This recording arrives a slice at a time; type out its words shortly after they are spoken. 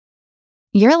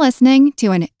You're listening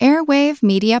to an Airwave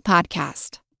Media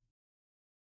Podcast.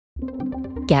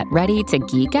 Get ready to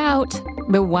geek out.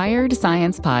 The Wired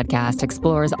Science Podcast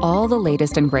explores all the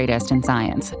latest and greatest in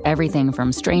science. Everything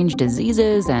from strange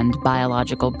diseases and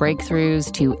biological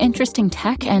breakthroughs to interesting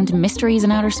tech and mysteries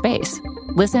in outer space.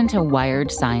 Listen to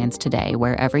Wired Science today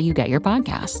wherever you get your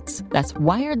podcasts. That's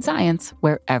Wired Science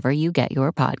wherever you get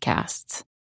your podcasts.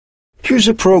 Here's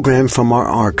a program from our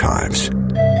archives.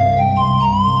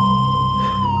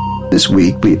 This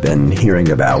week, we've been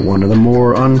hearing about one of the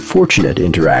more unfortunate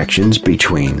interactions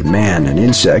between man and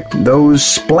insect, those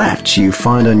splats you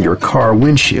find on your car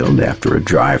windshield after a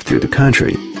drive through the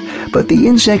country. But the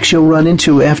insects you'll run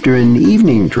into after an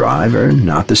evening drive are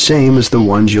not the same as the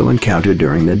ones you'll encounter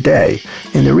during the day,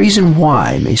 and the reason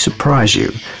why may surprise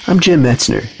you. I'm Jim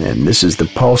Metzner, and this is The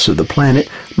Pulse of the Planet.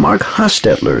 Mark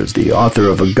Hostetler is the author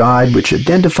of a guide which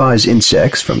identifies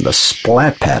insects from the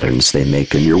splat patterns they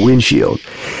make on your windshield.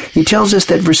 He tells us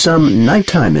that for some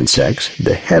nighttime insects,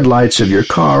 the headlights of your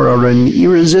car are an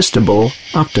irresistible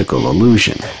optical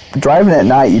illusion. Driving at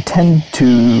night, you tend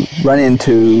to run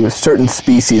into certain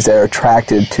species that are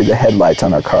attracted to the headlights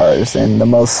on our cars, and the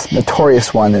most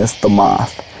notorious one is the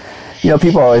moth. You know,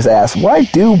 people always ask, why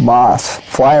do moths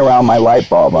fly around my light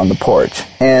bulb on the porch?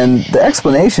 And the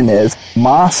explanation is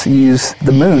moths use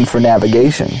the moon for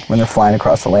navigation when they're flying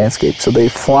across the landscape. So they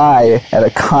fly at a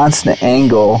constant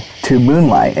angle to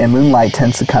moonlight, and moonlight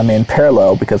tends to come in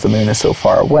parallel because the moon is so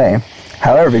far away.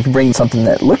 However, if you bring something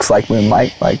that looks like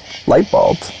moonlight, like light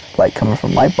bulbs, light coming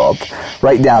from light bulbs,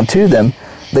 right down to them,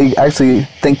 they actually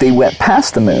think they went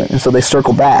past the moon, and so they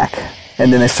circle back. And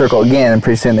then they circle again, and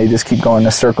pretty soon they just keep going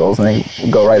in circles, and they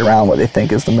go right around what they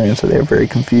think is the moon, so they're very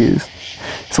confused.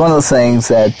 It's one of those things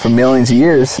that for millions of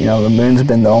years, you know, the moon's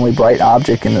been the only bright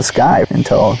object in the sky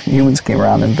until humans came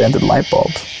around and invented light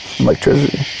bulbs,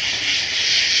 electricity.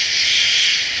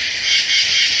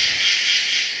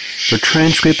 For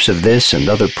transcripts of this and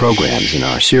other programs in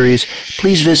our series,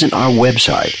 please visit our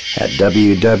website at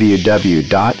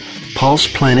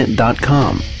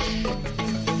www.pulseplanet.com.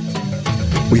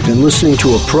 We've been listening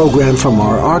to a program from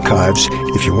our archives.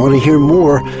 If you want to hear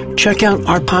more, check out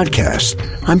our podcast.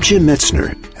 I'm Jim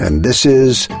Metzner, and this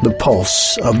is The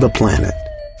Pulse of the Planet.